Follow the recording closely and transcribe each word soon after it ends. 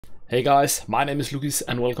Hey guys, my name is Lucas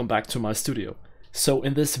and welcome back to my studio. So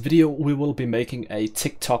in this video we will be making a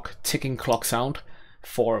Tick-Tock ticking clock sound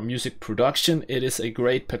for music production. It is a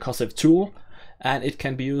great percussive tool and it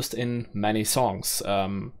can be used in many songs.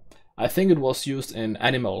 I think it was used in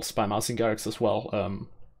Animals by Martin Garrix as well.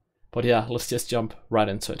 But yeah, let's just jump right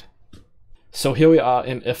into it. So here we are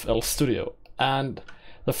in FL Studio, and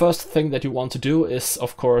the first thing that you want to do is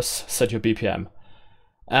of course set your BPM.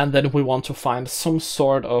 And then we want to find some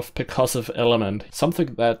sort of percussive element,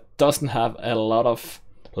 something that doesn't have a lot of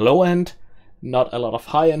low end, not a lot of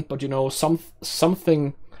high end, but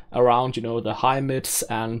something around, the high mids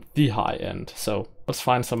and the high end. So let's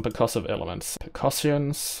find some percussive elements.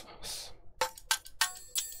 Percussions.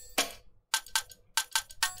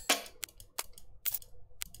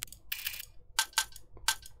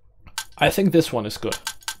 I think this one is good.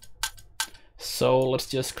 So let's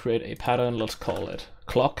just create a pattern, let's call it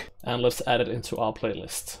clock, and let's add it into our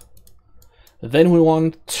playlist. Then we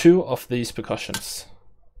want two of these percussions.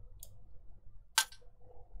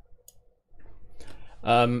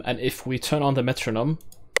 And if we turn on the metronome,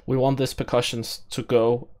 we want this percussions to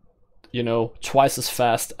go, twice as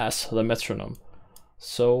fast as the metronome.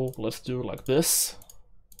 So let's do like this.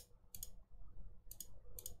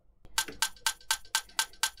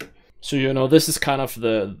 So this is kind of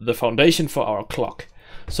the foundation for our clock.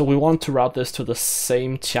 So we want to route this to the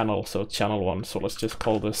same channel, so channel 1. So let's just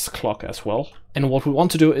call this clock as well. And what we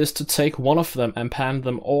want to do is to take one of them and pan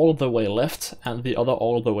them all the way left and the other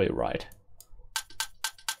all the way right.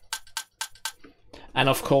 And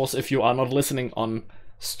of course, if you are not listening on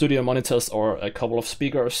studio monitors or a couple of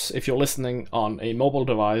speakers, if you're listening on a mobile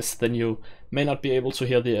device, then you may not be able to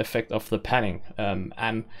hear the effect of the panning.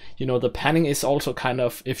 And the panning is also kind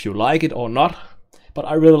of if you like it or not, but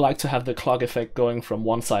I really like to have the clock effect going from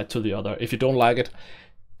one side to the other. If you don't like it,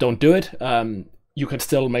 don't do it. You can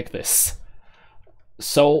still make this.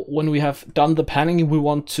 So when we have done the panning, we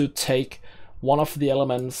want to take one of the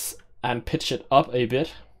elements and pitch it up a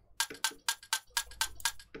bit,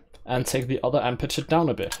 and take the other and pitch it down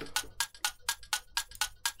a bit.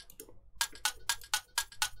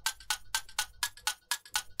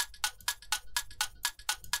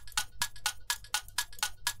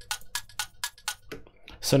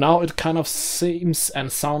 So now it kind of seems and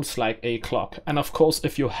sounds like a clock. And of course,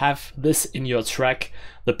 if you have this in your track,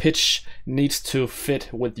 the pitch needs to fit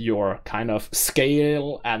with your kind of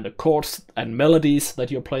scale and the chords and melodies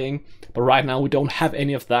that you're playing. But right now we don't have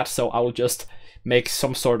any of that, so I will just make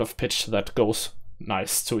some sort of pitch that goes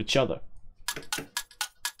nice to each other.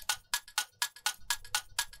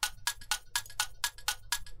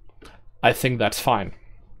 I think that's fine.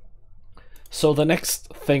 So the next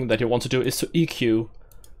thing that you want to do is to EQ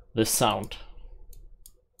this sound.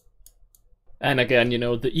 And again, the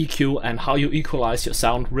EQ and how you equalize your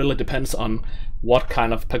sound really depends on what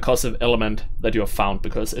kind of percussive element that you have found,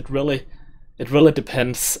 because it really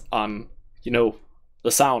depends on, the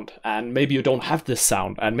sound, and maybe you don't have this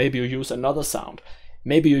sound, and maybe you use another sound.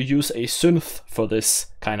 Maybe you use a synth for this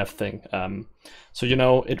kind of thing. So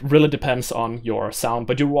it really depends on your sound,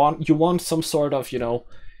 but you want some sort of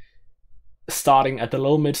starting at the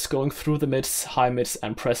low mids, going through the mids, high mids,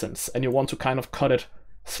 and presence, and you want to kind of cut it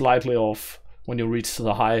slightly off when you reach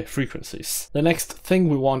the high frequencies. The next thing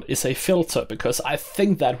we want is a filter, because I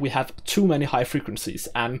think that we have too many high frequencies,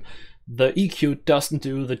 and the EQ doesn't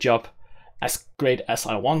do the job as great as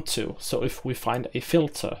I want to. So if we find a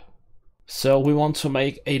filter, so we want to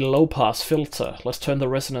make a low pass filter. Let's turn the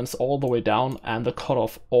resonance all the way down and the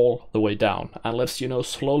cutoff all the way down, and let's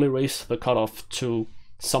slowly raise the cutoff to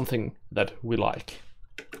something that we like.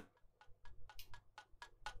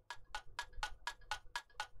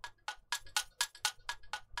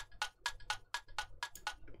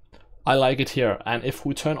 I like it here, and if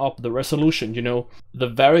we turn up the resolution, the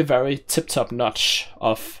very, very tip-top notch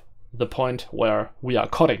of the point where we are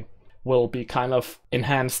cutting will be kind of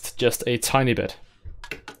enhanced just a tiny bit.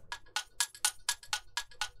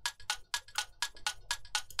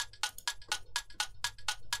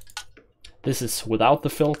 This is without the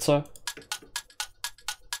filter.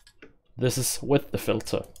 This is with the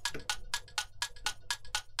filter.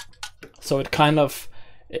 So it kind of,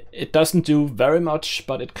 it doesn't do very much,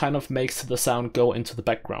 but it kind of makes the sound go into the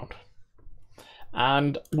background.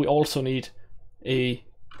 And we also need a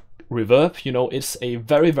reverb. It's a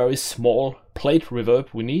very, very small plate reverb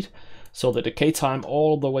we need. So the decay time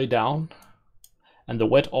all the way down and the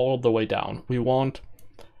wet all the way down. We want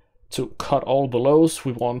to cut all the lows.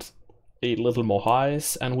 We want a little more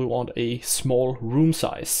highs, and we want a small room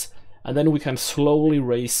size, and then we can slowly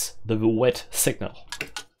raise the wet signal.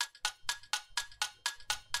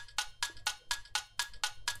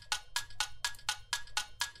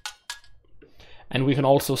 And we can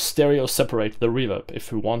also stereo separate the reverb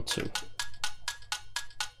if we want to.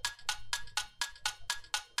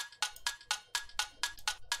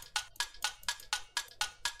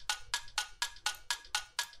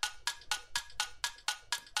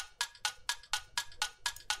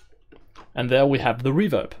 And there we have the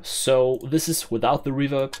reverb. So this is without the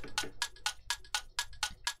reverb,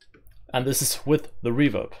 and this is with the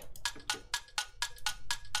reverb.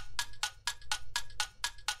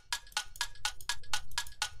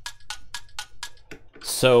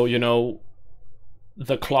 So, you know,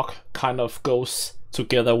 the clock kind of goes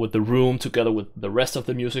together with the room, together with the rest of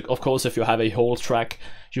the music. Of course, if you have a whole track,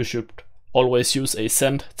 you should always use a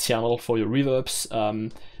send channel for your reverbs.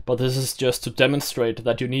 But this is just to demonstrate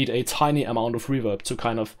that you need a tiny amount of reverb to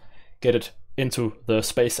kind of get it into the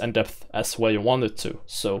space and depth as where you want it to.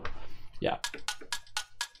 So, yeah.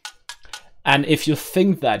 And if you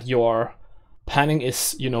think that your panning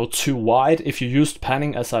is, you know, too wide, if you used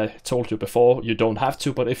panning, as I told you before, you don't have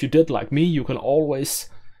to, but if you did like me, you can always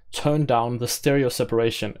turn down the stereo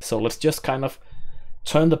separation. So let's just kind of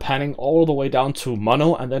turn the panning all the way down to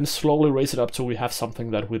mono and then slowly raise it up till we have something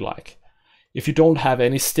that we like. If you don't have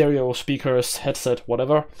any stereo speakers, headset,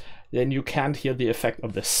 whatever, then you can't hear the effect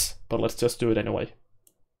of this, but let's just do it anyway.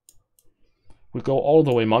 We go all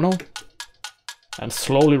the way mono and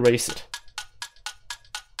slowly raise it.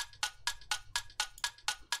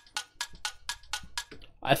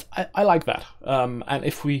 I like that. And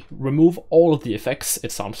if we remove all of the effects,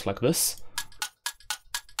 it sounds like this.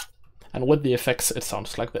 And with the effects, it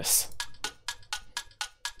sounds like this.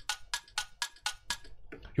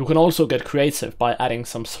 You can also get creative by adding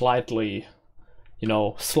some slightly, you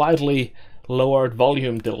know, slightly lowered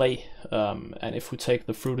volume delay. And if we take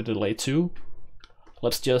the fruity delay too,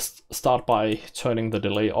 let's just start by turning the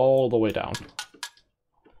delay all the way down.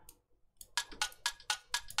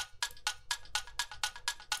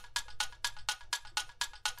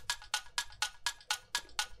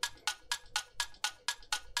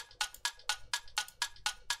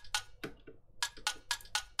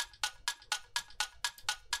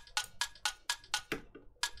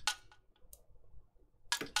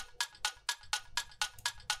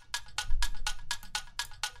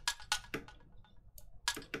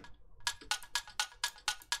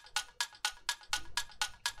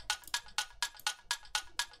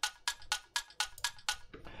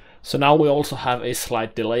 So now we also have a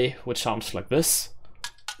slight delay, which sounds like this.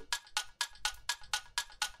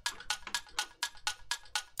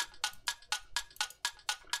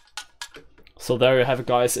 So there you have it,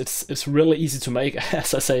 guys. It's really easy to make,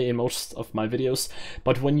 as I say in most of my videos,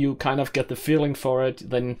 but when you kind of get the feeling for it,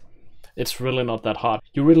 then it's really not that hard.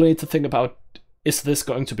 You really need to think about, is this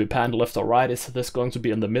going to be panned left or right? Is this going to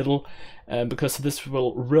be in the middle? Because this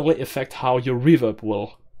will really affect how your reverb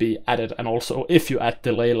will be added. And also if you add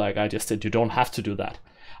delay like I just did, you don't have to do that.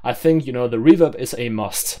 I think, you know, the reverb is a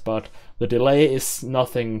must, but the delay is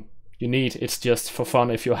nothing you need. It's just for fun.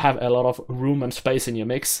 If you have a lot of room and space in your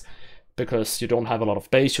mix, because you don't have a lot of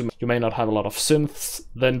bass, you may not have a lot of synths,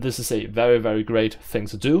 then this is a very, very great thing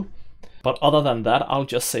to do. But other than that, I'll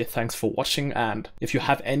just say thanks for watching, and if you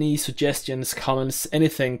have any suggestions, comments,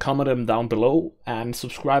 anything, comment them down below, and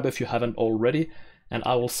subscribe if you haven't already, and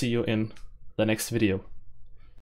I will see you in the next video.